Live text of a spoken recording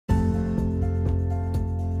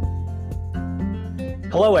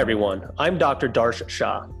Hello, everyone. I'm Dr. Darsh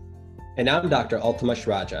Shah. And I'm Dr. Altamash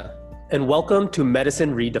Raja. And welcome to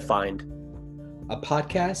Medicine Redefined, a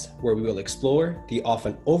podcast where we will explore the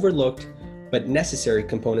often overlooked but necessary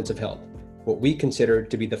components of health, what we consider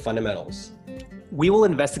to be the fundamentals. We will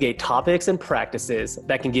investigate topics and practices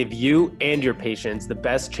that can give you and your patients the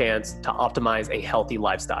best chance to optimize a healthy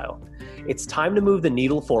lifestyle. It's time to move the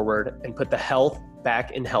needle forward and put the health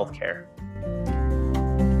back in healthcare.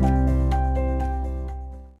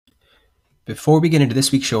 Before we get into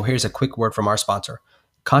this week's show, here's a quick word from our sponsor.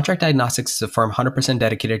 Contract Diagnostics is a firm 100%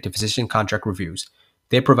 dedicated to physician contract reviews.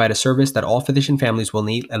 They provide a service that all physician families will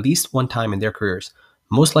need at least one time in their careers,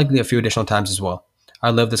 most likely a few additional times as well. I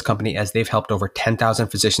love this company as they've helped over 10,000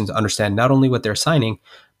 physicians understand not only what they're signing,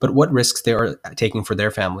 but what risks they are taking for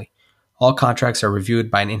their family. All contracts are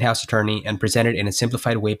reviewed by an in-house attorney and presented in a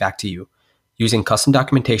simplified way back to you. Using custom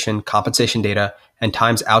documentation, compensation data, and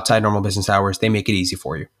times outside normal business hours, they make it easy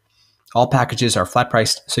for you. All packages are flat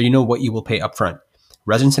priced, so you know what you will pay upfront.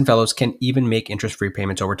 Residents and fellows can even make interest-free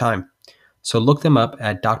payments over time. So look them up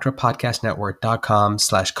at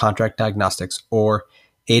drpodcastnetwork.com/contractdiagnostics or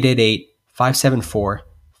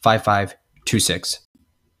 888-574-5526.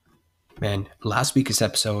 Man, last week's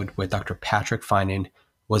episode with Dr. Patrick Finan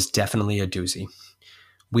was definitely a doozy.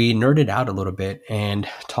 We nerded out a little bit and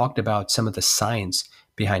talked about some of the science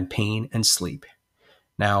behind pain and sleep.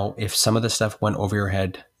 Now, if some of the stuff went over your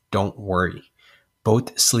head, don't worry.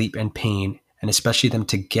 Both sleep and pain, and especially them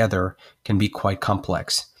together, can be quite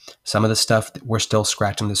complex. Some of the stuff we're still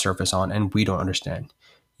scratching the surface on and we don't understand.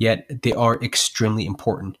 Yet they are extremely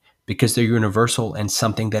important because they're universal and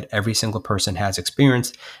something that every single person has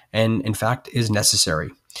experienced and in fact is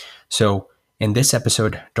necessary. So in this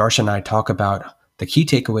episode, Darsh and I talk about the key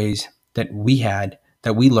takeaways that we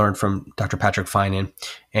learned from Dr. Patrick Finan,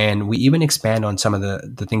 and we even expand on some of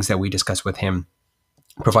the things that we discussed with him,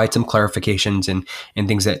 provide some clarifications and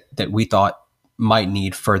things that we thought might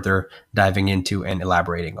need further diving into and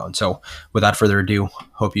elaborating on. So without further ado,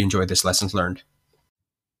 hope you enjoyed this Lessons Learned.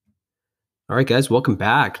 All right, guys, welcome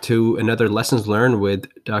back to another Lessons Learned with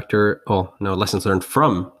Lessons Learned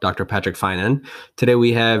from Dr. Patrick Finan. Today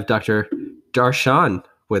we have Dr. Darshan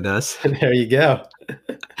with us. There you go.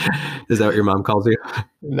 Is that what your mom calls you?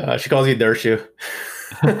 No, she calls you Darshu.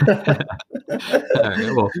 All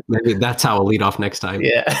right, well, maybe that's how I'll lead off next time.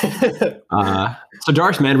 Yeah. So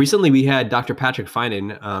Darsh, man, recently we had Dr. Patrick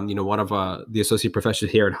Finan, one of the associate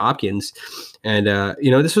professors here at Hopkins. And,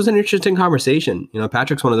 this was an interesting conversation.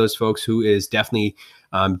 Patrick's one of those folks who is definitely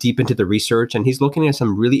deep into the research, and he's looking at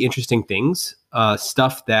some really interesting things,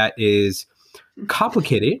 stuff that is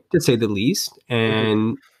complicated, to say the least,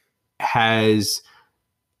 and has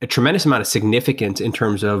a tremendous amount of significance in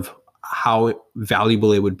terms of how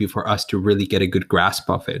valuable it would be for us to really get a good grasp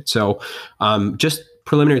of it. So just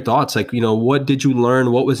preliminary thoughts, what did you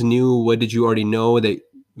learn? What was new? What did you already know that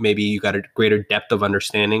maybe you got a greater depth of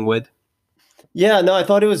understanding with? Yeah, no, I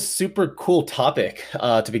thought it was a super cool topic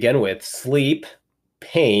to begin with. Sleep,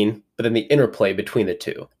 pain, but then the interplay between the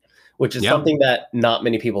two, which is something that not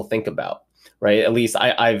many people think about. Right. At least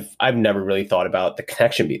I've never really thought about the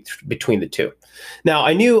connection between the two. Now,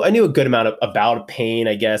 I knew a good amount about pain,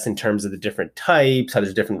 I guess, in terms of the different types, how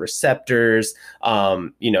there's different receptors,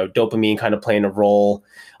 dopamine kind of playing a role.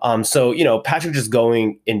 So Patrick just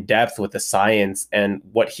going in depth with the science and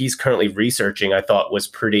what he's currently researching, I thought was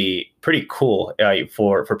pretty cool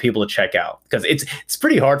for people to check out, because it's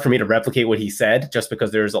pretty hard for me to replicate what he said just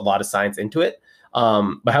because there's a lot of science into it.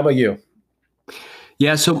 But how about you?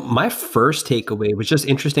 Yeah, so my first takeaway was just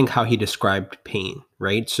interesting how he described pain,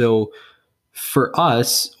 right? So for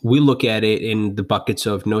us, we look at it in the buckets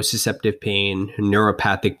of nociceptive pain,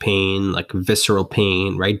 neuropathic pain, like visceral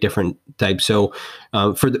pain, right? Different types. So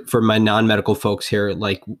for my non-medical folks here,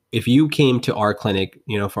 like if you came to our clinic,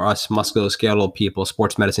 for us musculoskeletal people,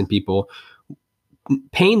 sports medicine people,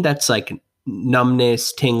 pain that's like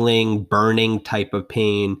numbness, tingling, burning type of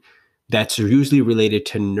pain, that's usually related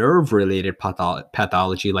to nerve-related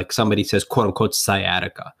pathology, like somebody says, quote unquote,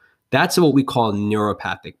 sciatica. That's what we call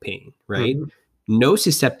neuropathic pain, right? Mm-hmm.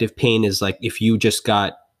 Nociceptive pain is like if you just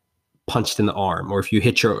got punched in the arm, or if you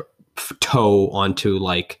hit your toe onto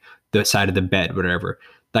like the side of the bed, whatever.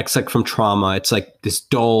 That's like from trauma. It's like this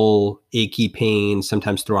dull, achy pain,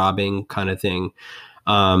 sometimes throbbing kind of thing.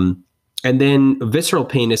 And then visceral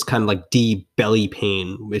pain is kind of like deep belly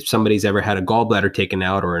pain. If somebody's ever had a gallbladder taken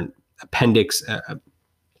out or an appendicitis,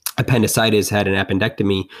 had an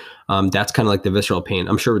appendectomy, that's kind of like the visceral pain.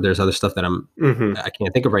 I'm sure there's other stuff that I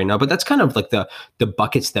can't think of right now, but that's kind of like the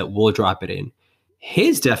buckets that we'll drop it in.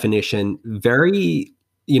 His definition, very,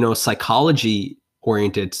 psychology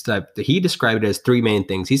oriented stuff. He described it as three main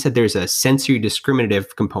things. He said there's a sensory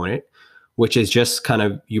discriminative component, which is just kind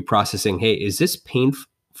of you processing, hey, is this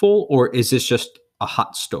painful or is this just a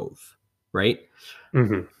hot stove, right?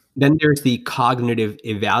 Mm-hmm. Then there's the cognitive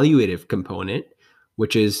evaluative component,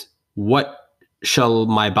 which is what shall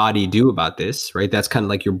my body do about this, right? That's kind of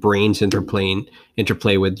like your brain's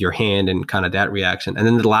interplay with your hand and kind of that reaction. And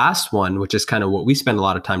then the last one, which is kind of what we spend a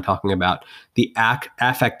lot of time talking about, the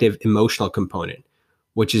affective emotional component,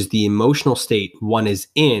 which is the emotional state one is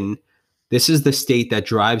in. This is the state that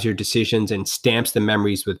drives your decisions and stamps the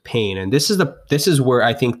memories with pain. And this is where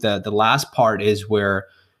I think the last part is where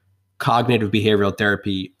cognitive behavioral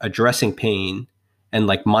therapy addressing pain and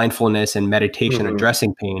like mindfulness and meditation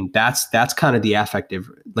addressing pain, that's kind of the affective,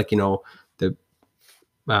 like, the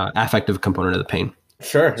affective component of the pain.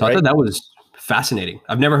 Sure. So I thought that was fascinating.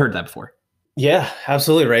 I've never heard that before. Yeah,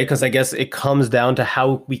 absolutely. Right. Because I guess it comes down to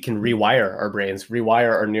how we can rewire our brains,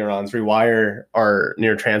 rewire our neurons, rewire our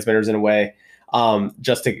neurotransmitters in a way,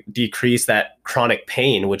 just to decrease that chronic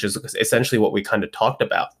pain, which is essentially what we kind of talked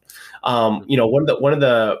about. One of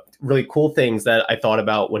the really cool things that I thought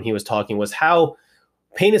about when he was talking was how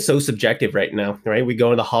pain is so subjective right now, right? We go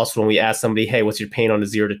to the hospital and we ask somebody, hey, what's your pain on a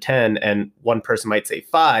 0 to 10? And one person might say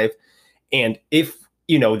 5. And if,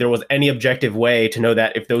 there was any objective way to know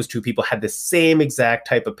that if those two people had the same exact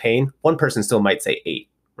type of pain, one person still might say 8,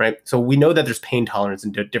 right? So we know that there's pain tolerance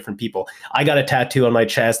in different people. I got a tattoo on my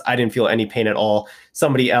chest. I didn't feel any pain at all.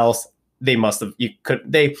 Somebody else, they could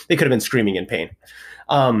have been screaming in pain.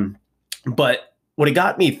 But what it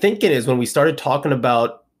got me thinking is when we started talking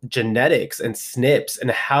about genetics and SNPs and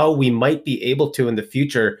how we might be able to in the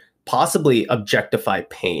future possibly objectify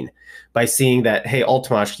pain by seeing that, hey,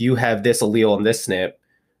 Altamash, you have this allele on this SNP,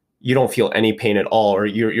 you don't feel any pain at all, or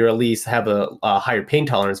you're at least have a higher pain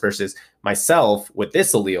tolerance versus myself with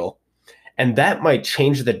this allele. And that might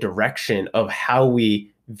change the direction of how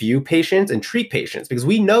we view patients and treat patients, because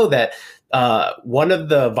we know that one of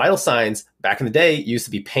the vital signs back in the day used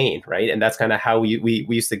to be pain, right? And that's kind of how we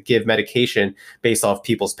used to give medication based off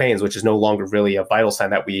people's pains, which is no longer really a vital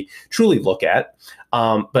sign that we truly look at.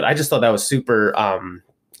 But I just thought that was super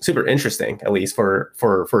interesting, at least for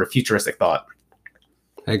a futuristic thought.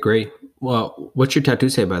 I agree. Well, what's your tattoo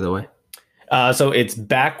say, by the way? So it's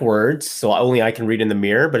backwards, so only I can read in the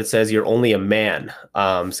mirror, but it says you're only a man.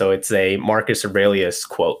 So it's a Marcus Aurelius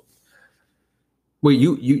quote. Wait,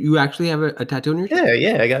 you actually have a tattoo on your chest?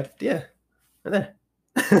 Yeah, I got, right there.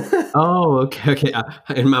 Oh, okay.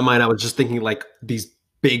 In my mind, I was just thinking like these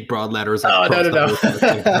big broad letters. No.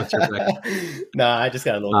 No, I just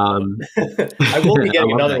got a little. I will be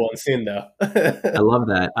getting another one soon, though. I love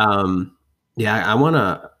that. I want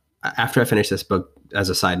to, after I finish this book, as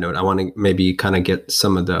a side note, I want to maybe kind of get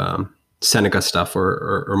some of the Seneca stuff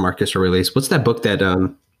or Marcus Aurelius. What's that book that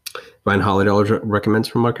Ryan Holiday always recommends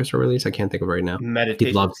from Marcus Aurelius? I can't think of it right now. Meditation.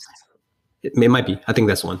 He loves it. It might be. I think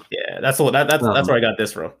that's one. Yeah, that's where I got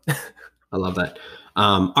this from. I love that.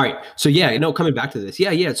 All right. So coming back to this.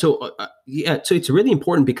 So it's really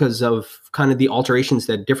important because of kind of the alterations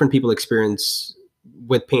that different people experience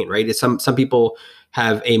with pain, right? It's some people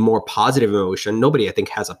have a more positive emotion. Nobody, I think,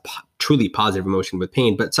 has a truly positive emotion with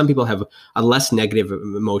pain, but some people have a less negative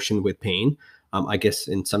emotion with pain. I guess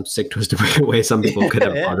in some sick, twisted way, some people could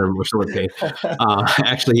have a positive emotion with pain.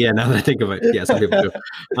 Actually, now that I think of it, some people do.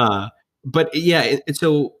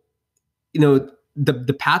 So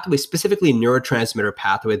the pathway, specifically specifically neurotransmitter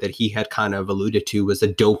pathway that he had kind of alluded to, was the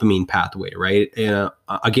dopamine pathway, right?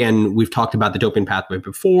 Again, we've talked about the dopamine pathway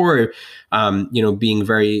before, being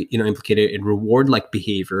very, implicated in reward-like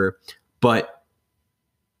behavior, but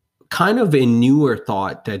kind of a newer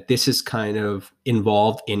thought that this is kind of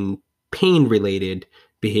involved in pain-related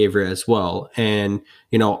behavior as well. And,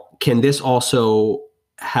 can this also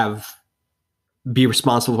be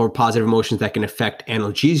responsible for positive emotions that can affect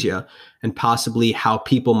analgesia and possibly how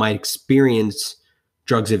people might experience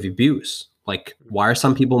drugs of abuse? Like, why are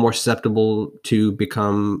some people more susceptible to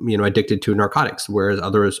become, addicted to narcotics, whereas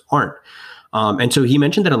others aren't? And so he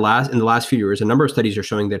mentioned that in the last few years, a number of studies are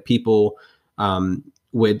showing that people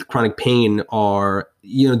with chronic pain are,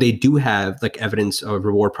 they do have like evidence of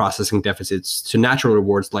reward processing deficits to natural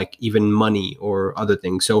rewards, like even money or other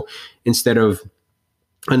things. So instead of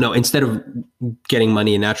getting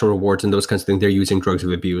money and natural rewards and those kinds of things, they're using drugs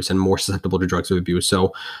of abuse and more susceptible to drugs of abuse.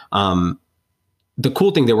 So the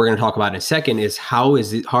cool thing that we're going to talk about in a second is how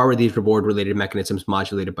are these reward related mechanisms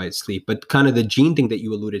modulated by sleep, but kind of the gene thing that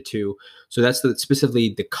you alluded to. So that's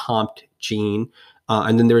specifically the COMT gene.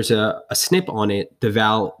 And then there's a SNP on it, the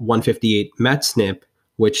Val 158 MET SNP,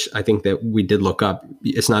 which I think that we did look up.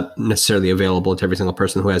 It's not necessarily available to every single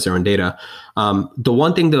person who has their own data. The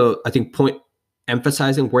one thing, though, I think worth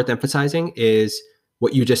emphasizing is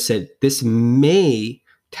what you just said. This may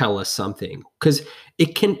tell us something, because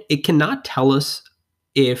it cannot tell us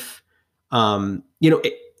if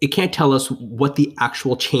it can't tell us what the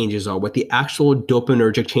actual changes are, what the actual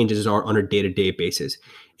dopaminergic changes are on a day-to-day basis.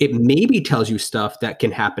 It maybe tells you stuff that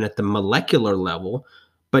can happen at the molecular level,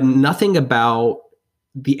 but nothing about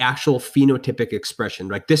the actual phenotypic expression.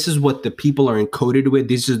 Like, this is what the people are encoded with.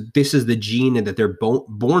 This is the gene that they're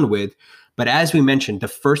born with. But as we mentioned, the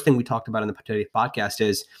first thing we talked about in the today's podcast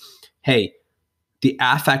is, hey, the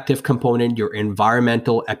affective component, your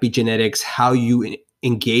environmental epigenetics, how you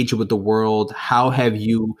engage with the world, how have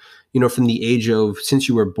you, from the age of since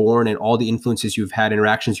you were born and all the influences you've had,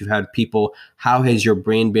 interactions you've had with people, how has your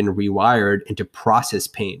brain been rewired into process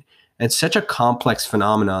pain? And it's such a complex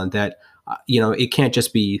phenomenon that, it can't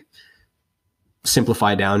just be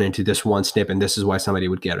simplified down into this one snip and this is why somebody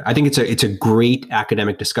would get it. I think it's a great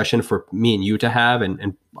academic discussion for me and you to have,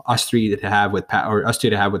 and us three to have with us two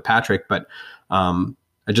to have with Patrick. But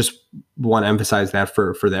I just want to emphasize that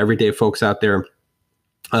for the everyday folks out there,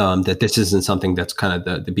 that this isn't something that's kind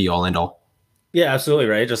of the be all end all. Yeah, absolutely,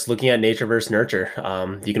 right. Just looking at nature versus nurture.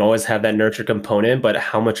 You can always have that nurture component, but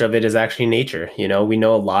how much of it is actually nature? We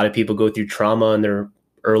know a lot of people go through trauma in their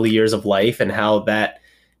early years of life and how that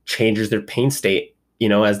changes their pain state,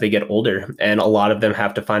 as they get older. And a lot of them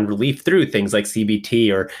have to find relief through things like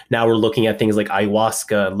CBT, or now we're looking at things like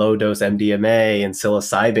ayahuasca, low dose MDMA, and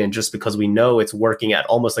psilocybin, just because we know it's working at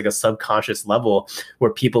almost like a subconscious level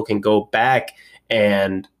where people can go back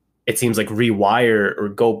and it seems like rewire or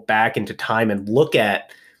go back into time and look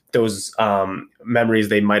at those memories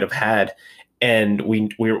they might have had. And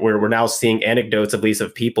we're now seeing anecdotes, at least,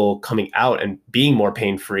 of people coming out and being more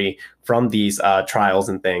pain-free from these trials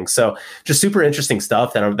and things. So just super interesting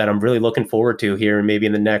stuff that I'm really looking forward to here, maybe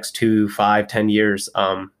in the next 2, 5, 10 years,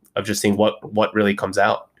 of just seeing what really comes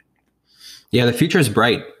out. Yeah, the future is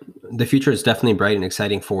bright. The future is definitely bright and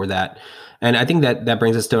exciting for that. And I think that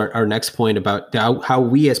brings us to our next point about how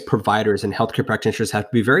we as providers and healthcare practitioners have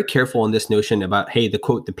to be very careful on this notion about, hey,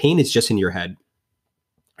 the pain is just in your head,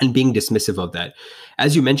 and being dismissive of that.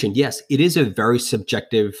 As you mentioned, yes, it is a very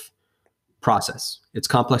subjective process. It's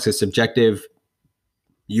complex, it's subjective.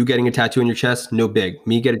 You getting a tattoo on your chest, no big.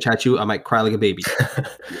 Me get a tattoo, I might cry like a baby.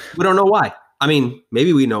 We don't know why. I mean,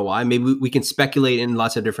 maybe we know why. Maybe we can speculate in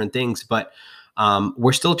lots of different things, but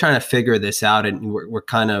we're still trying to figure this out, and we're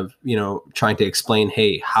kind of, trying to explain,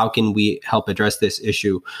 hey, how can we help address this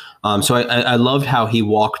issue? So I loved how he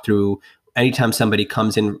walked through. Anytime somebody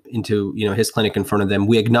comes into his clinic in front of them,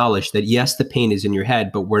 we acknowledge that, yes, the pain is in your head,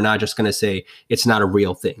 but we're not just going to say it's not a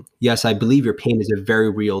real thing. Yes, I believe your pain is a very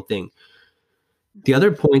real thing. The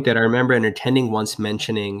other point that I remember an attending once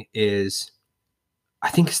mentioning is, I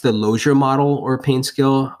think it's the Lozier model or pain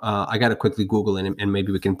scale. I got to quickly Google it, and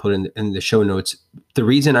maybe we can put it in the show notes. The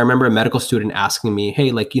reason, I remember a medical student asking me,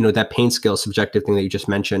 hey, that pain scale subjective thing that you just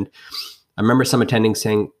mentioned, I remember some attending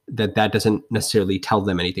saying that doesn't necessarily tell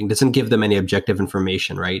them anything, doesn't give them any objective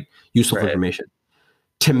information, right? Useful information.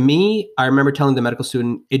 To me, I remember telling the medical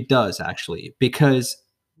student, it does actually, because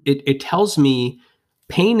it tells me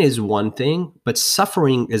pain is one thing, but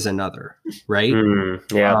suffering is another, right?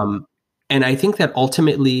 Yeah. And I think that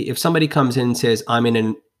ultimately, if somebody comes in and says, I'm in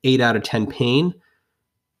an 8 out of 10 pain,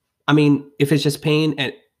 I mean, if it's just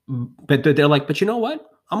pain, but they're like, but you know what?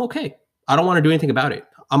 I'm okay. I don't want to do anything about it.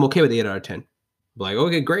 I'm okay with 8 out of 10. I'm like,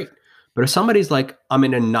 okay, great. But if somebody's like, I'm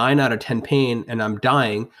in a 9 out of 10 pain and I'm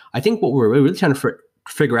dying, I think what we're really trying to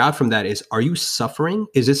figure out from that is, are you suffering?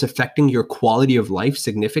 Is this affecting your quality of life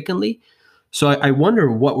significantly? So I wonder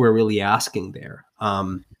what we're really asking there.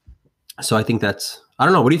 So I think I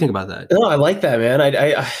don't know. What do you think about that? No, I like that, man.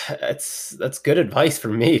 That's good advice for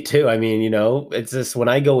me too. I mean, it's just when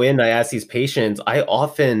I go in, I ask these patients, I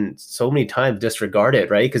often so many times disregard it,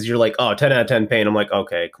 right? Because you're like, oh, 10 out of 10 pain. I'm like,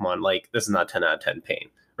 okay, come on, like this is not 10 out of 10 pain,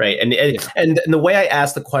 right? And the way I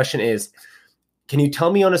ask the question is, can you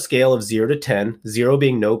tell me on a scale of 0 to 10, 0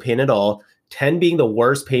 being no pain at all, 10 being the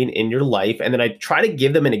worst pain in your life, and then I try to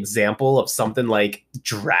give them an example of something like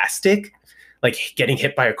drastic, like getting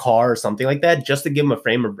hit by a car or something like that, just to give them a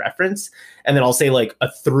frame of reference. And then I'll say like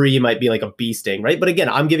a 3 might be like a bee sting, right? But again,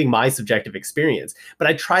 I'm giving my subjective experience, but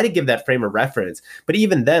I try to give that frame of reference. But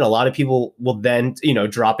even then, a lot of people will then,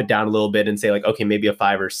 drop it down a little bit and say like, okay, maybe a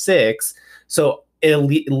 5 or 6. So it at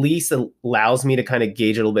least allows me to kind of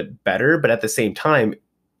gauge it a little bit better. But at the same time,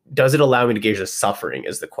 does it allow me to gauge the suffering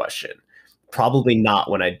is the question. Probably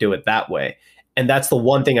not when I do it that way. And that's the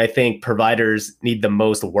one thing I think providers need the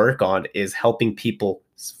most work on, is helping people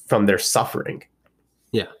from their suffering.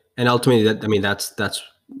 Yeah. And ultimately that's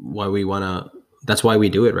why we want to, that's why we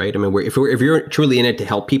do it. Right. I mean, if you're truly in it to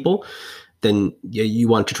help people, then you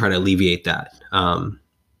want to try to alleviate that.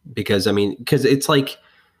 Because it's like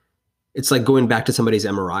going back to somebody's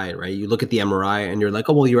MRI, right? You look at the MRI and you're like,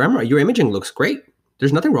 oh, well, your imaging looks great.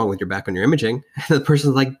 There's nothing wrong with your back on your imaging. And the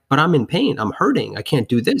person's like, but I'm in pain. I'm hurting. I can't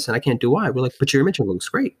do this and I can't do Y. We're like, but your imaging looks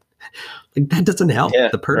great. Like, that doesn't help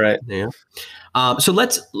the person. Right. Yeah. So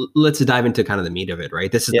let's dive into kind of the meat of it,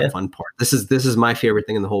 right? This is the fun part. This is my favorite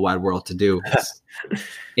thing in the whole wide world to do.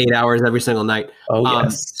 8 hours every single night. Oh,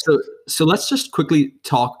 yes. So let's just quickly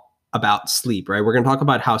talk about sleep, right? We're going to talk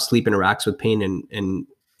about how sleep interacts with pain, and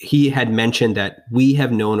he had mentioned that we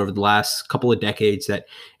have known over the last couple of decades that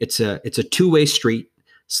it's a two-way street.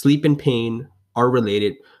 Sleep and pain are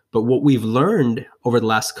related, but what we've learned over the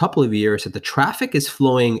last couple of years is that the traffic is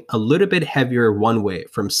flowing a little bit heavier one way,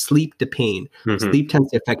 from sleep to pain. Mm-hmm. Sleep tends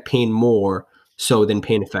to affect pain more so than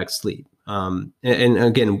pain affects sleep. And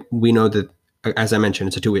again, we know that, as I mentioned,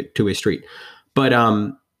 it's a two-way street. But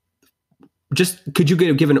just could you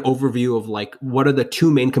give an overview of like what are the two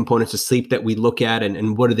main components of sleep that we look at,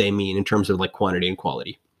 and what do they mean in terms of like quantity and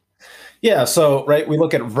quality? Yeah. So, right, we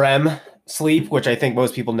look at REM sleep, which I think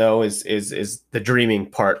most people know is the dreaming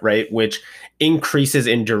part, right? Which increases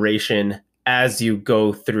in duration as you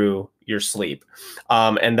go through your sleep.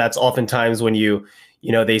 And that's oftentimes when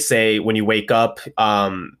they say when you wake up,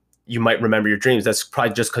 you might remember your dreams. That's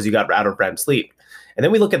probably just because you got out of REM sleep. And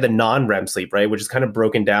then we look at the non-REM sleep, right, which is kind of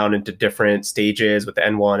broken down into different stages with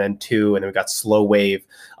N1, N2, and then we got slow wave.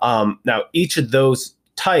 Now, each of those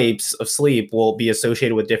types of sleep will be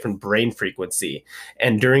associated with different brain frequency.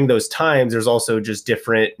 And during those times, there's also just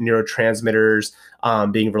different neurotransmitters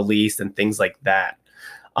being released and things like that.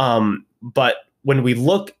 But when we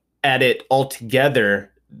look at it all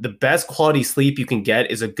together, the best quality sleep you can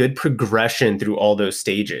get is a good progression through all those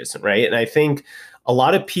stages, right? And I think a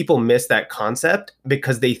lot of people miss that concept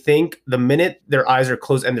because they think the minute their eyes are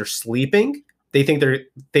closed and they're sleeping, they think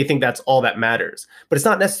that's all that matters. But it's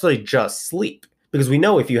not necessarily just sleep. Because we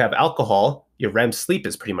know if you have alcohol, your REM sleep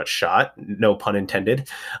is pretty much shot, no pun intended.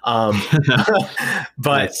 But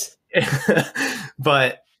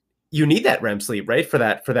you need that REM sleep, right, for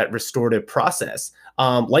that restorative process.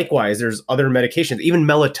 Likewise, there's other medications, even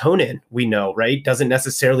melatonin, we know, right, doesn't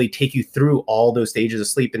necessarily take you through all those stages of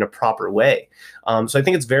sleep in a proper way. So I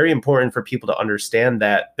think it's very important for people to understand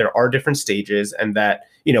that there are different stages, and that,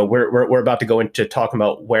 we're about to go into talking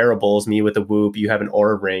about wearables, me with a Whoop, you have an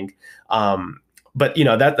Oura Ring. But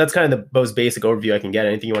that's kind of the most basic overview I can get.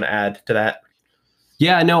 Anything you want to add to that?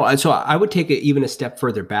 Yeah, no. So I would take it even a step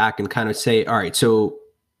further back and kind of say, all right, so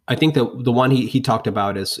I think the one he talked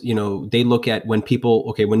about is, they look at when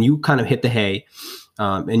you kind of hit the hay,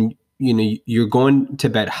 and you're going to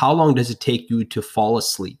bed, how long does it take you to fall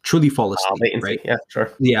asleep, truly fall asleep, latency, right? Yeah,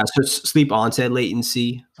 sure. Yeah, so sleep onset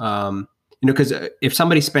latency even because if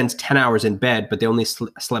somebody spends 10 hours in bed, but they only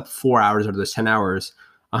slept 4 hours out of those 10 hours,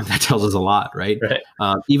 that tells us a lot, right?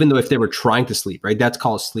 Even though if they were trying to sleep, right, that's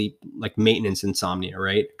called sleep, like maintenance insomnia,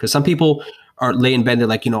 right? Because some people lay in bed, they're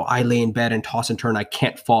like, I lay in bed and toss and turn, I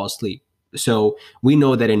can't fall asleep. So we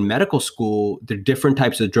know that in medical school, there are different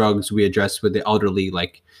types of drugs we address with the elderly,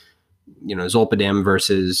 like, zolpidem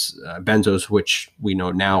versus benzos, which we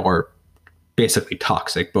know now are basically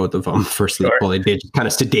toxic, both of them, for sleep. Sure. Well, they just kind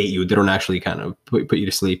of sedate you. They don't actually kind of put you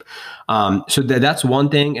to sleep. So that's one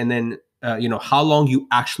thing. And then how long you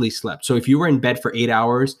actually slept. So if you were in bed for 8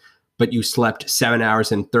 hours, but you slept 7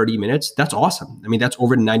 hours and 30 minutes, that's awesome. I mean, that's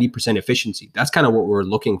over 90% efficiency. That's kind of what we're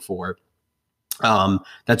looking for.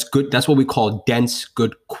 That's good. That's what we call dense,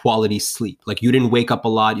 good quality sleep. Like, you didn't wake up a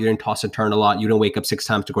lot. You didn't toss and turn a lot. You didn't wake up 6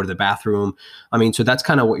 times to go to the bathroom. I mean, so that's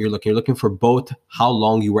kind of what you're looking. You're looking for both how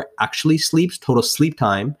long you were actually asleep, total sleep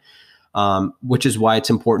time, which is why it's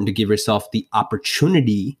important to give yourself the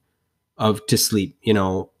opportunity to sleep,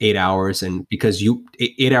 8 hours. And because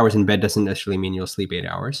 8 hours in bed doesn't necessarily mean you'll sleep 8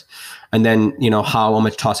 hours. And then, how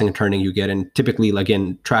much tossing and turning you get. And typically,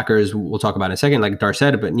 again, trackers, we'll talk about in a second, like Darsh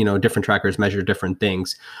said, but, different trackers measure different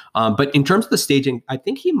things. But in terms of the staging, I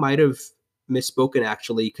think he might have misspoken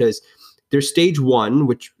actually, because there's stage one,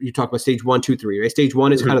 which you talk about stage 1, 2, 3, right? Stage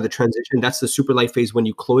one is kind of the transition. That's the super light phase when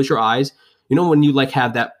you close your eyes, when you like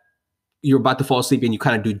have that, you're about to fall asleep and you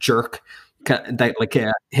kind of do jerk, like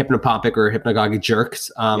hypnopompic or hypnagogic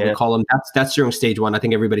jerks. We call them. That's during stage 1. I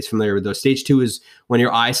think everybody's familiar with those. Stage 2 is when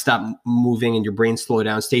your eyes stop moving and your brain slow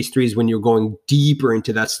down. Stage 3 is when you're going deeper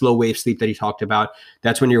into that slow wave sleep that he talked about.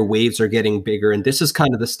 That's when your waves are getting bigger. And this is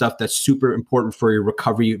kind of the stuff that's super important for your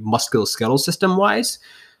recovery musculoskeletal system wise,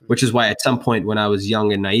 which is why at some point when I was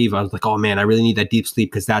young and naive, I was like, oh man, I really need that deep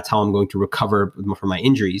sleep because that's how I'm going to recover from my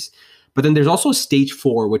injuries. But then there's also stage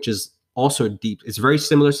 4, which is also deep. It's very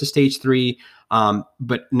similar to stage 3,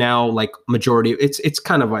 but now like majority, it's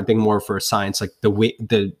kind of, I think, more for science. Like the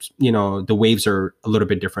waves are a little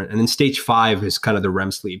bit different. And then stage 5 is kind of the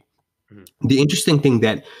REM sleep. Mm-hmm. The interesting thing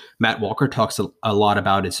that Matt Walker talks a lot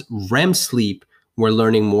about is REM sleep. We're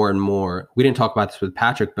learning more and more. We didn't talk about this with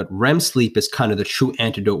Patrick, but REM sleep is kind of the true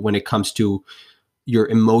antidote when it comes to your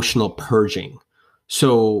emotional purging.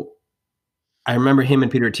 So I remember him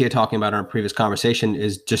and Peter Attia talking about in our previous conversation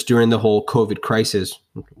is just during the whole COVID crisis,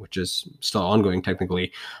 which is still ongoing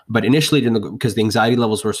technically, but initially because the anxiety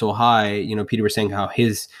levels were so high, Peter was saying how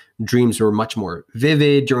his dreams were much more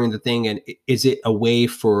vivid during the thing. And is it a way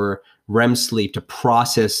for REM sleep to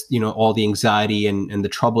process, all the anxiety and the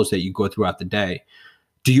troubles that you go throughout the day?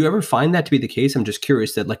 Do you ever find that to be the case? I'm just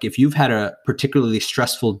curious that like if you've had a particularly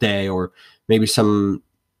stressful day or maybe some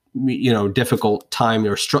difficult time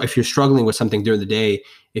or if you're struggling with something during the day,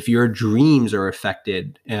 if your dreams are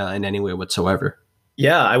affected in any way whatsoever.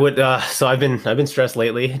 Yeah, I would. So I've been stressed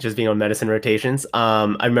lately, just being on medicine rotations.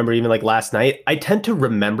 I remember even like last night, I tend to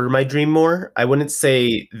remember my dream more. I wouldn't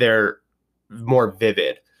say they're more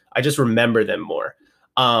vivid. I just remember them more.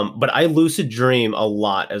 But I lucid dream a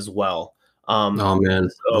lot as well. Oh man,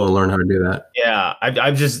 I'll learn how to do that. Yeah,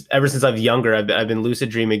 I've just ever since I'm younger, I've been lucid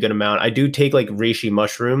dreaming a good amount. I do take like reishi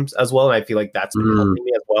mushrooms as well, and I feel like that's been helping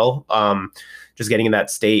me as well. Just getting in that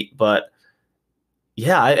state, but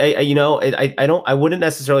yeah, I wouldn't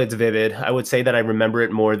necessarily it's vivid. I would say that I remember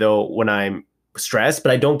it more though when I'm stressed,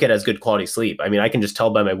 but I don't get as good quality sleep. I mean, I can just tell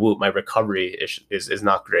by my Whoop, my recovery is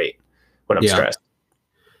not great when I'm stressed.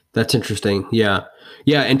 That's interesting. Yeah,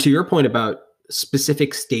 and to your point about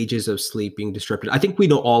specific stages of sleep being disrupted, I think we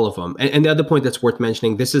know all of them. And the other point that's worth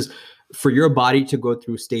mentioning, this is for your body to go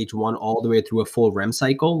through stage 1 all the way through a full REM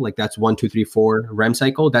cycle. Like that's 1, 2, 3, 4 REM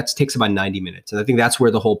cycle. That takes about 90 minutes. And I think that's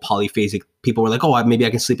where the whole polyphasic people were like, oh, maybe I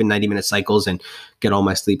can sleep in 90-minute cycles and get all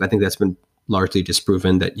my sleep. I think that's been largely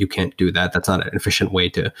disproven that you can't do that. That's not an efficient way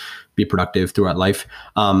to be productive throughout life.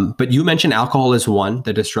 But you mentioned alcohol is one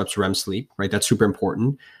that disrupts REM sleep, right? That's super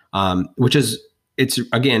important, which is, it's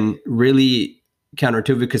again, really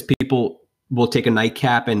counterintuitive because people will take a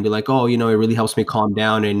nightcap and be like, oh, it really helps me calm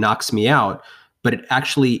down and knocks me out. But it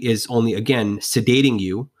actually is only, again, sedating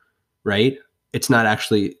you, right? It's not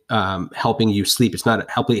actually helping you sleep. It's not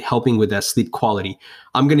helping with that sleep quality.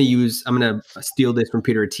 I'm going to steal this from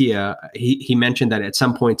Peter Attia. He mentioned that at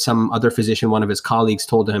some point, some other physician, one of his colleagues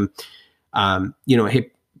told him,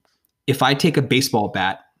 hey, if I take a baseball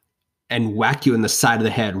bat and whack you in the side of the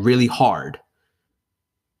head really hard,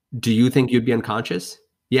 do you think you'd be unconscious?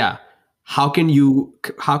 Yeah. How can you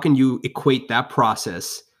equate that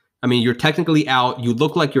process? I mean, you're technically out, you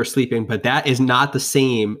look like you're sleeping, but that is not the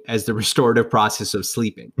same as the restorative process of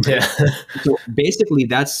sleeping. Yeah. So basically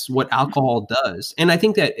that's what alcohol does. And I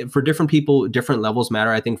think that for different people, different levels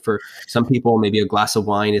matter. I think for some people, maybe a glass of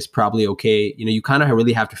wine is probably okay. You kind of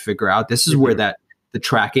really have to figure out, this is where the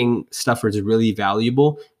tracking stuff is really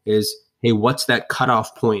valuable is, hey, what's that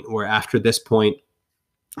cutoff point where after this point,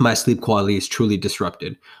 my sleep quality is truly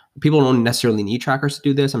disrupted. People don't necessarily need trackers to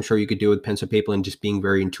do this. I'm sure you could do it with pencil paper and just being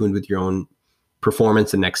very in tune with your own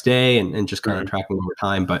performance the next day and just kind of tracking over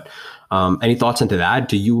time. But any thoughts into that?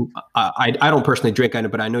 Do you, I don't personally drink,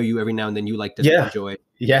 but I know you every now and then you like to enjoy it.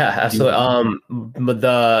 Yeah, absolutely.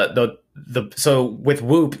 But so with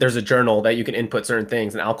Whoop, there's a journal that you can input certain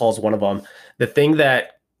things and alcohol is one of them. The thing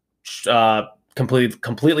that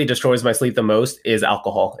completely destroys my sleep the most is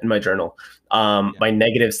alcohol in my journal, by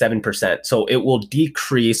 -7%. So it will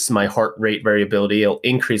decrease my heart rate variability. It'll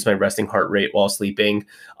increase my resting heart rate while sleeping.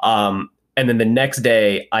 And then the next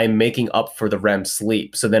day I'm making up for the REM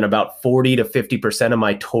sleep. So then about 40 to 50% of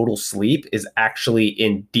my total sleep is actually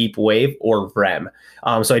in deep wave or REM.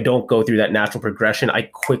 So I don't go through that natural progression. I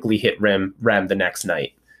quickly hit REM the next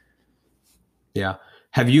night. Yeah.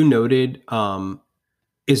 Have you noted,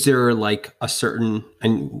 is there like a certain,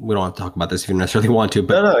 and we don't have to talk about this if you necessarily want to,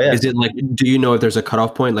 but is it like, do you know if there's a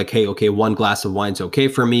cutoff point? Like, hey, okay, 1 glass of wine's okay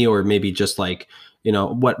for me, or maybe just like,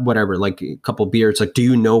 whatever, like a couple beers. Like, do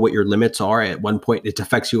you know what your limits are at one point? It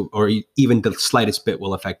affects you, or even the slightest bit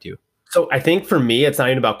will affect you. So I think for me, it's not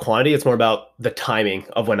even about quantity. It's more about the timing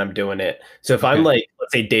of when I'm doing it. So if I'm like, let's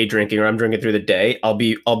let's say day drinking or I'm drinking through the day, I'll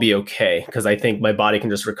be okay because I think my body can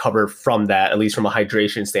just recover from that, at least from a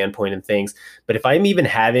hydration standpoint and things. But if I'm even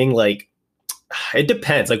having like, it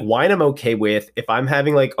depends. Like wine, I'm okay with. If I'm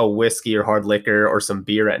having like a whiskey or hard liquor or some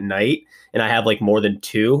beer at night, and I have like more than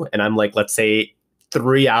two, and I'm like, let's say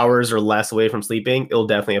 3 hours or less away from sleeping, it'll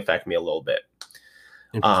definitely affect me a little bit.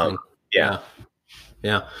 Interesting. Yeah.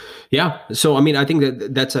 Yeah. So, I mean, I think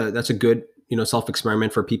that's a good,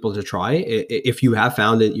 self-experiment for people to try. If you have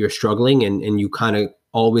found that you're struggling and you kind of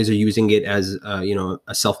always are using it as, a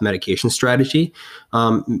self-medication strategy,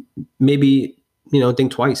 maybe,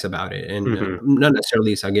 think twice about it. And not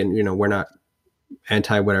necessarily, again, we're not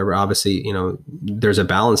anti whatever, obviously, there's a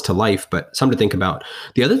balance to life, but something to think about.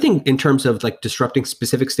 The other thing in terms of like disrupting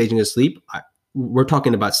specific staging of sleep, we're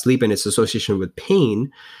talking about sleep and its association with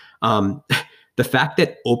pain. The fact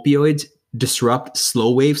that opioids disrupt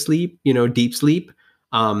slow wave sleep, deep sleep,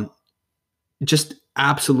 just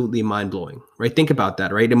absolutely mind blowing, right? Think about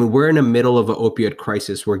that, right? I mean, we're in the middle of an opioid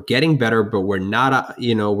crisis. We're getting better, but we're not,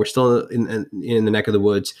 we're still in the neck of the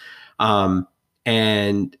woods.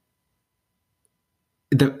 And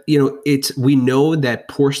we know that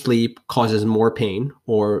poor sleep causes more pain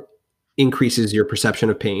or increases your perception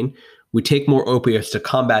of pain. We take more opioids to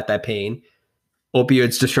combat that pain.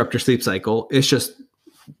 Opioids disrupt your sleep cycle. It's just,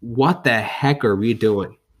 what the heck are we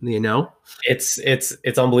doing? It's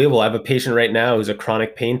unbelievable. I have a patient right now who's a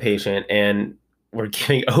chronic pain patient, and we're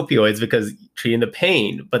giving opioids because treating the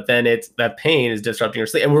pain, but then it's that pain is disrupting her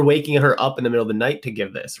sleep, and we're waking her up in the middle of the night to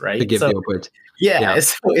give this, right? To give the opioids. Yeah.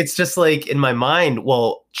 So it's just like in my mind,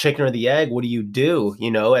 well, chicken or the egg, what do you do?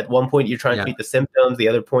 At one point you're trying to treat the symptoms. The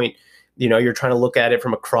other point, you're trying to look at it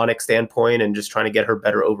from a chronic standpoint and just trying to get her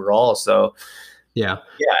better overall. So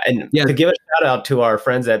and to give a shout out to our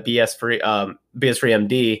friends at BS Free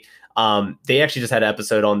MD, they actually just had an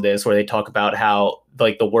episode on this where they talk about how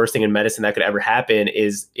like the worst thing in medicine that could ever happen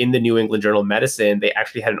is in the New England Journal of Medicine, they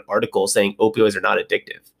actually had an article saying opioids are not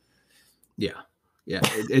addictive.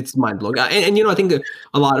 It's mind blowing. And I think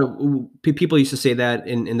a lot of people used to say that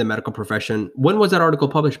in the medical profession. When was that article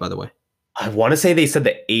published, by the way? I want to say they said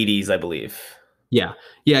the 80s, I believe. Yeah.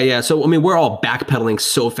 So, I mean, we're all backpedaling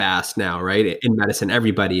so fast now, right? In medicine,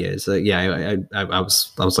 everybody is. I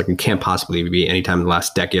was like, it can't possibly be anytime in the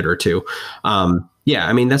last decade or two.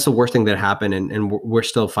 I mean, that's the worst thing that happened, and we're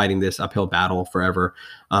still fighting this uphill battle forever.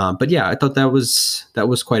 But yeah, I thought that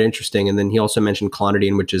was quite interesting. And then he also mentioned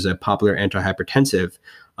clonidine, which is a popular antihypertensive,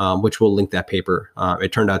 which we'll link that paper.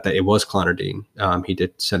 It turned out that it was clonidine. He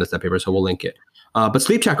did send us that paper, so we'll link it. But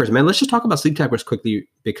sleep trackers, man, let's just talk about sleep trackers quickly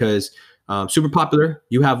because super popular.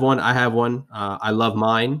 You have one, I have one. I love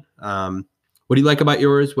mine. What do you like about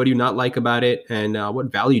yours? What do you not like about it? And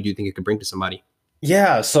what value do you think it could bring to somebody?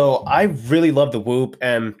 Yeah, so I really love the Whoop,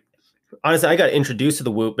 and honestly, I got introduced to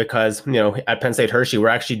the Whoop because at Penn State Hershey, we're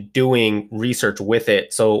actually doing research with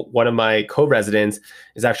it. So one of my co-residents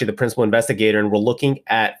is actually the principal investigator, and we're looking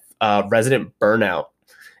at resident burnout,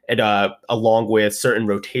 and along with certain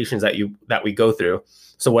rotations that we go through.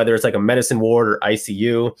 So whether it's like a medicine ward or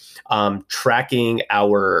ICU, tracking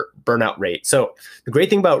our burnout rate. So the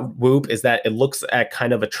great thing about Whoop is that it looks at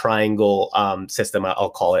kind of a triangle system,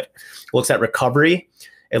 I'll call it. It looks at recovery.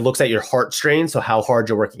 It looks at your heart strain, so how hard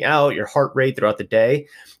you're working out, your heart rate throughout the day.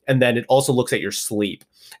 And then it also looks at your sleep.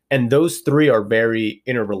 And those three are very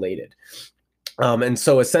interrelated. And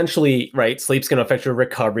so essentially, right, sleep's going to affect your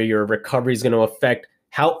recovery. Your recovery is going to affect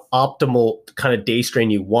how optimal kind of day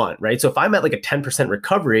strain you want, right? So if I'm at like a 10%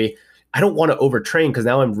 recovery, I don't want to overtrain because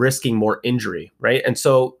now I'm risking more injury, right? And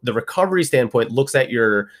so the recovery standpoint looks at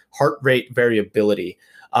your heart rate variability,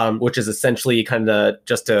 which is essentially kind of,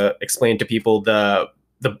 just to explain to people, the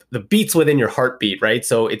beats within your heartbeat, right?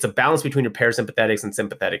 So it's a balance between your parasympathetics and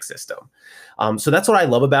sympathetic system. So that's what I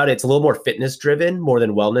love about it. It's a little more fitness driven, more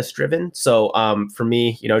than wellness driven. So for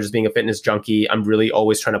me, just being a fitness junkie, I'm really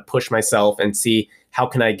always trying to push myself and see how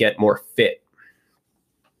can I get more fit.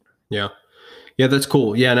 Yeah, that's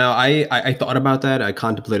cool. Yeah, no, I thought about that. I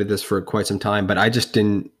contemplated this for quite some time, but I just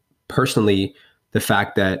didn't personally, the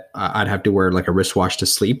fact that I'd have to wear like a wristwatch to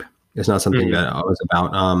sleep is not something that I was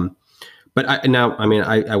about. But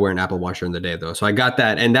I wear an Apple Watch during the day though. So I got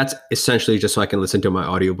that. And that's essentially just so I can listen to my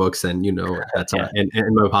audiobooks and, that's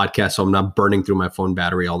and my podcast. So I'm not burning through my phone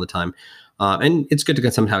battery all the time. And it's good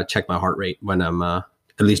to somehow check my heart rate when I'm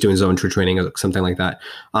at least doing zone true training or something like that.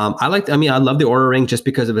 I love the Oura Ring just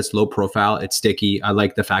because of its low profile. It's sticky. I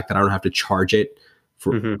like the fact that I don't have to charge it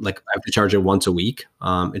for I have to charge it once a week.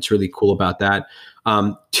 It's really cool about that.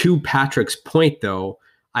 To Patrick's point though,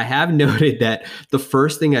 I have noted that the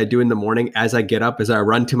first thing I do in the morning as I get up is I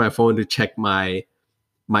run to my phone to check my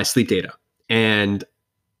sleep data. And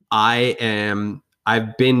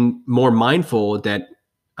I've been more mindful that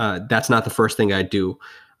that's not the first thing I do.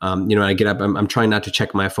 I get up, I'm trying not to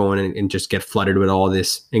check my phone and just get flooded with all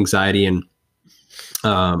this anxiety and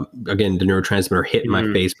again, the neurotransmitter hit my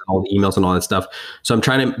face with all the emails and all that stuff. So I'm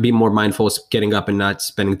trying to be more mindful of getting up and not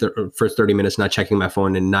spending the first 30 minutes not checking my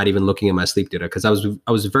phone and not even looking at my sleep data, because I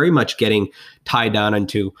was very much getting tied down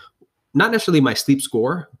into not necessarily my sleep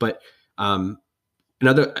score, but a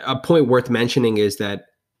point worth mentioning is that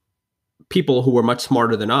people who are much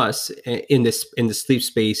smarter than us in the sleep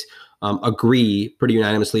space agree pretty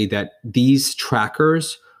unanimously that these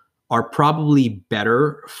trackers are probably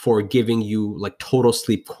better for giving you like total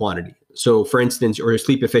sleep quantity. So for instance, or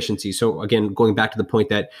sleep efficiency. So again, going back to the point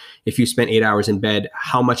that if you spent 8 hours in bed,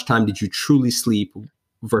 how much time did you truly sleep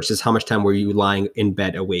versus how much time were you lying in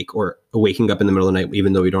bed awake or waking up in the middle of the night,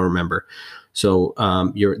 even though you don't remember. So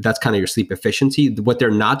that's kind of your sleep efficiency. What they're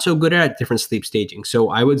not so good at different sleep staging.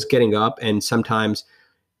 So I was getting up and sometimes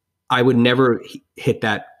I would never hit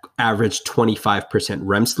that average 25%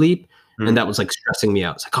 REM sleep. And that was like stressing me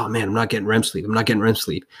out. It's like, oh man, I'm not getting REM sleep.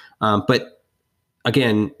 But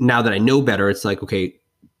again, now that I know better, it's like, okay,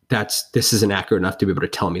 this isn't accurate enough to be able to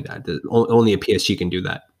tell me that. Only a PSG can do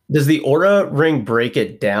that. Does the Aura Ring break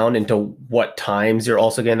it down into what times you're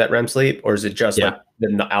also getting that REM sleep, or is it just like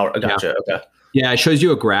the hour? Gotcha. Yeah. Okay. Yeah, it shows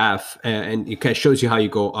you a graph and it kind of shows you how you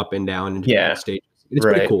go up and down in different stages. It's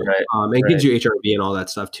pretty cool. It gives you HRV and all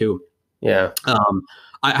that stuff too. Yeah.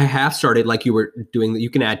 I have started, like you were doing,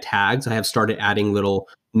 you can add tags. I have started adding little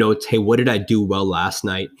notes. Hey, what did I do well last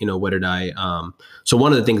night? What did I, so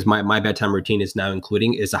one of the things my bedtime routine is now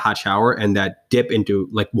including is a hot shower and that dip into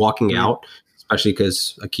like walking out, especially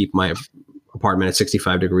because I keep my apartment at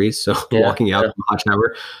 65 degrees. So walking out from a hot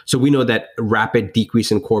shower. So we know that rapid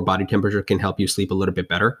decrease in core body temperature can help you sleep a little bit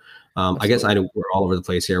better. I guess I know we're all over the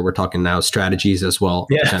place here. We're talking now strategies as well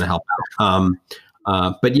to kind of help out.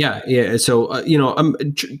 But yeah. So,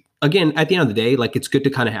 again, at the end of the day, like it's good to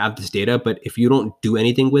kind of have this data, but if you don't do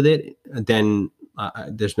anything with it, then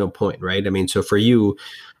there's no point, right? I mean, so for you,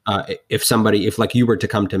 if like you were to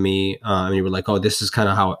come to me and you were like, oh, this is kind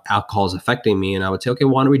of how alcohol is affecting me. And I would say, okay,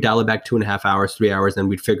 why don't we dial it back 2.5 hours, 3 hours, then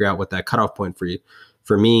we'd figure out what that cutoff point for you.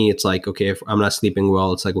 For me, it's like, okay, if I'm not sleeping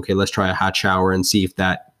well, it's like, okay, let's try a hot shower and see if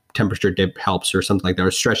that temperature dip helps or something like that,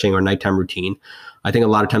 or stretching or nighttime routine. I think a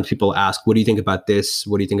lot of times people ask, what do you think about this?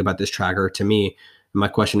 What do you think about this tracker? To me, my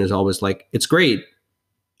question is always like, it's great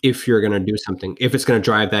if you're going to do something, if it's going to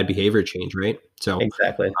drive that behavior change, right? So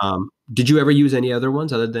exactly. Did you ever use any other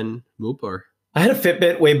ones other than Whoop or? I had a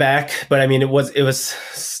Fitbit way back, but I mean, it was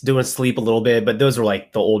doing sleep a little bit, but those were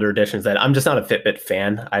like the older editions that I'm just not a Fitbit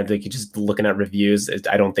fan. I think just looking at reviews,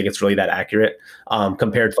 I don't think it's really that accurate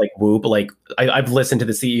compared to like Whoop. Like I've listened to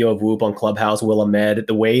the CEO of Whoop on Clubhouse, Will Ahmed.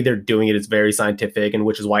 The way they're doing it is very scientific, and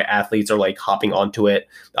which is why athletes are like hopping onto it,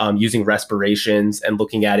 using respirations and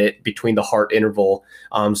looking at it between the heart interval.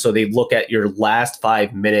 So they look at your last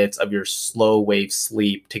 5 minutes of your slow wave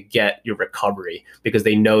sleep to get your recovery, because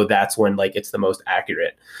they know that's when like it's the most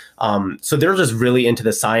accurate. So they're just really into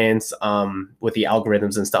the science with the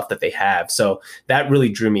algorithms and stuff that they have. So that really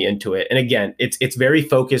drew me into it. And again, it's very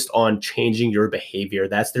focused on changing your behavior.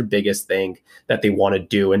 That's their biggest thing that they want to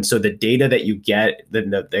do. And so the data that you get,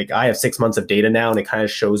 I have 6 months of data now, and it kind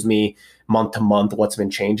of shows me month to month what's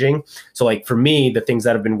been changing. So like for me, the things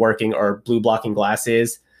that have been working are blue blocking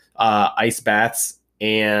glasses, ice baths,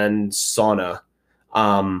 and sauna.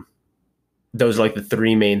 Those are like the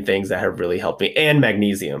three main things that have really helped me, and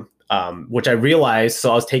magnesium, which I realized.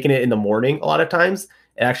 So I was taking it in the morning a lot of times.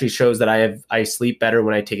 It actually shows that I sleep better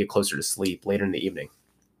when I take it closer to sleep later in the evening.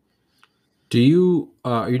 Do you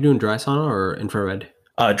are you doing dry sauna or infrared?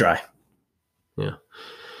 Dry. Yeah,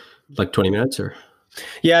 like 20 minutes or?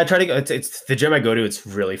 Yeah, I try to go. It's the gym I go to. It's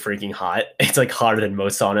really freaking hot. It's like hotter than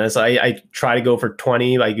most saunas. I try to go for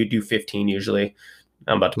 20. I could do 15 usually.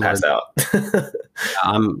 I'm about to pass out.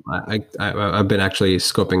 I've been actually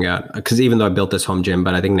scoping out, because even though I built this home gym,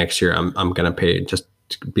 but I think next year I'm gonna pay just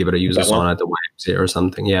to be able to use a sauna at the YMCA or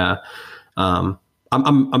something. Yeah,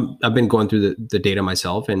 I've been going through the data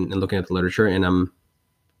myself and looking at the literature, and I'm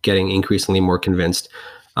getting increasingly more convinced.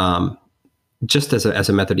 Just as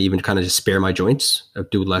a method to even kind of just spare my joints,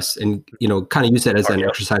 do less, and kind of use that as an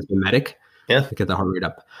exercise mimetic. Yeah, to get the heart rate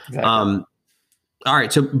up. Exactly. All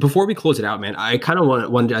right. So before we close it out, man, I kind of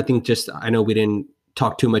want I think I know we didn't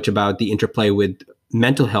talk too much about the interplay with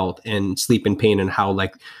mental health and sleep and pain, and how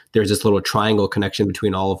like there's this little triangle connection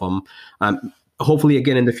between all of them. Hopefully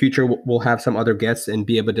again in the future, we'll have some other guests and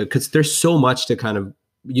be able to, because there's so much to kind of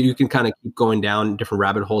you can kind of keep going down different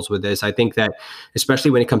rabbit holes with this. I think that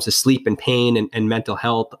especially when it comes to sleep and pain and mental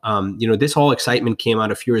health, this whole excitement came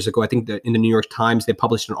out a few years ago. I think that in the New York Times, they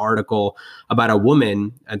published an article about a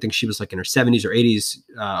woman, I think she was like in her 70s or 80s,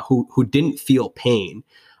 who didn't feel pain.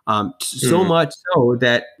 So much so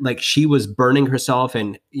that like she was burning herself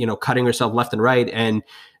and, cutting herself left and right. And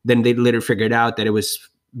then they later figured out that it was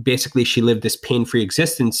basically she lived this pain-free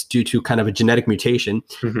existence due to kind of a genetic mutation.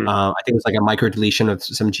 I think it was like a microdeletion of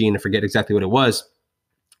some gene. I forget exactly what it was.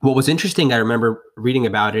 What was interesting, I remember reading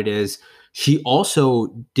about it, is she also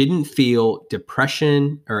didn't feel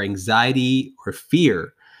depression or anxiety or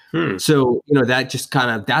fear. So, that just kind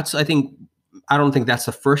of, I don't think that's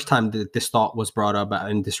the first time that this thought was brought up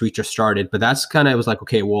and this research started, but that's kind of, it was like,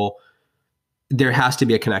 okay, well, there has to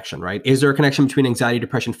be a connection, right? Is there a connection between anxiety,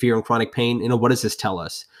 depression, fear, and chronic pain? What does this tell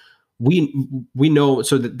us? We know,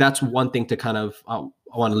 so that's one thing to kind of, I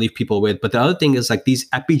want to leave people with. But the other thing is like these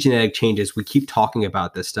epigenetic changes, we keep talking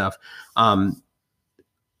about this stuff. I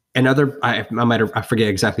forget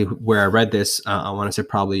exactly where I read this. I want to say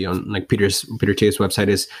probably on like Peter Thiel's website,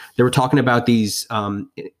 is they were talking about these,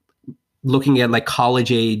 looking at like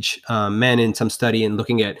college age men in some study and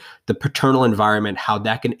looking at the paternal environment, how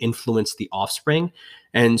that can influence the offspring.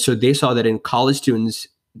 And so they saw that in college students,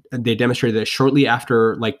 they demonstrated that shortly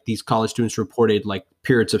after like these college students reported like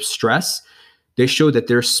periods of stress, they showed that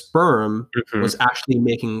their sperm was actually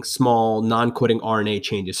making small non-coding RNA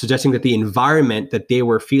changes, suggesting that the environment that they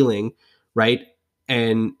were feeling, right,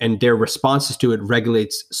 and their responses to it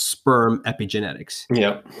regulates sperm epigenetics.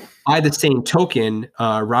 Yeah. By the same token,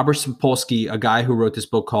 Robert Sapolsky, a guy who wrote this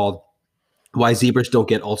book called Why Zebras Don't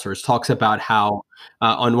Get Ulcers, talks about how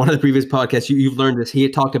on one of the previous podcasts, you've learned this. He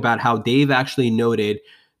had talked about how they've actually noted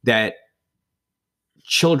that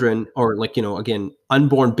children, or like, again,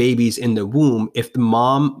 unborn babies in the womb, if the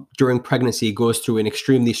mom during pregnancy goes through an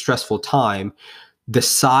extremely stressful time, the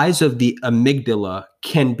size of the amygdala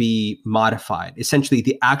can be modified. Essentially,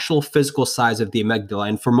 the actual physical size of the amygdala.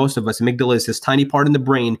 And for most of us, amygdala is this tiny part in the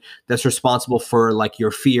brain that's responsible for like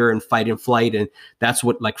your fear and fight and flight. And that's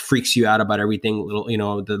what like freaks you out about everything.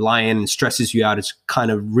 The lion and stresses you out. It's kind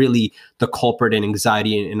of really the culprit in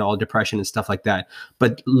anxiety and all depression and stuff like that.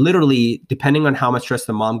 But literally, depending on how much stress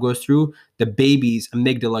the mom goes through, the baby's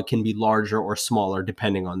amygdala can be larger or smaller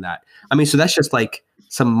depending on that. I mean, so that's just like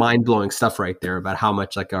some mind-blowing stuff right there about how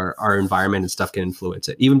much like our environment and stuff can influence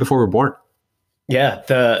it, even before we're born. Yeah,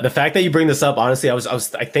 the fact that you bring this up, honestly,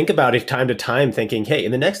 I think about it time to time, thinking, hey,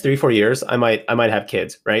 in the next 3-4 years, I might have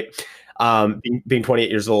kids, right? Being 28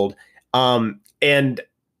 years old, and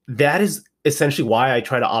that is essentially why I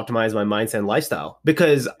try to optimize my mindset and lifestyle,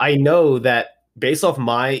 because I know that based off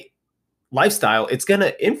my lifestyle, it's going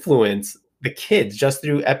to influence the kids just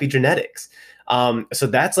through epigenetics. So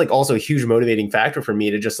that's like also a huge motivating factor for me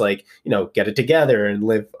to just like, get it together and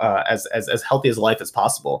live as healthy as life as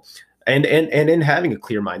possible, and in having a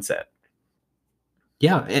clear mindset.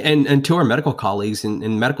 Yeah. And to our medical colleagues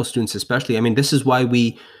and medical students, especially, I mean, this is why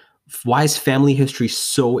is family history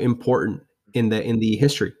so important in the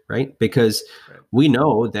history, right? Because we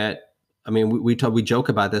know that, I mean, we joke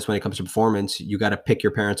about this when it comes to performance. You got to pick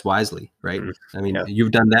your parents wisely, right? I mean,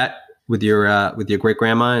 you've done that with your great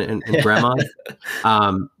grandma and grandma.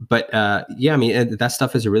 I mean, that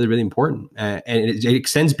stuff is really, really important. And it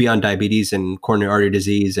extends beyond diabetes and coronary artery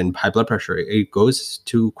disease and high blood pressure. It goes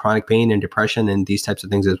to chronic pain and depression and these types of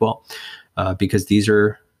things as well. Because these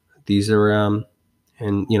are kind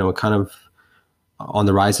of on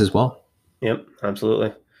the rise as well. Yep,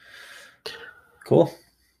 absolutely. Cool.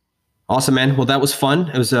 Awesome, man. Well, that was fun.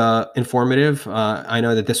 It was informative. I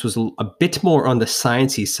know that this was a bit more on the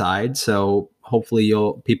sciencey side, so hopefully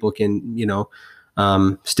people can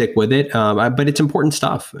stick with it. But it's important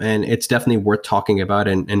stuff, and it's definitely worth talking about.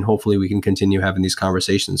 And hopefully we can continue having these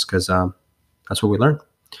conversations, because that's what we learn.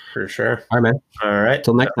 For sure. All right, man. All right.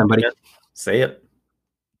 Till next time, buddy. See ya.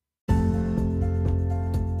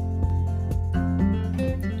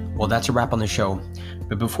 Well, that's a wrap on the show.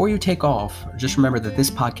 But before you take off, just remember that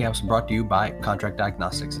this podcast was brought to you by Contract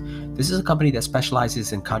Diagnostics. This is a company that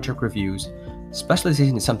specializes in contract reviews.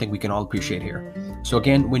 Specialization is something we can all appreciate here. So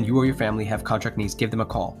again, when you or your family have contract needs, give them a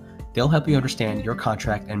call. They'll help you understand your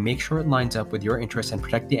contract and make sure it lines up with your interests and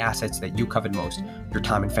protect the assets that you covet most, your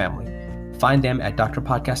time and family. Find them at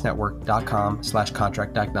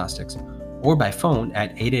drpodcastnetwork.com/contract diagnostics or by phone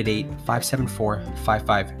at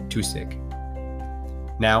 888-574-5526.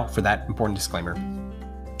 Now for that important disclaimer.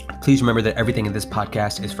 Please remember that everything in this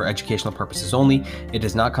podcast is for educational purposes only. It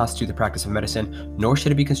does not constitute the practice of medicine, nor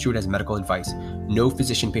should it be construed as medical advice. No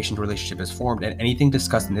physician-patient relationship is formed, and anything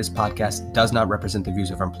discussed in this podcast does not represent the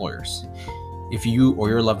views of our employers. If you or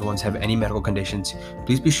your loved ones have any medical conditions,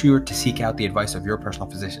 please be sure to seek out the advice of your personal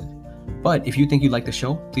physician. But if you think you like the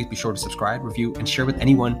show, please be sure to subscribe, review, and share with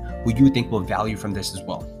anyone who you think will value from this as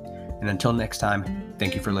well. And until next time,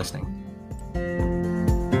 thank you for listening.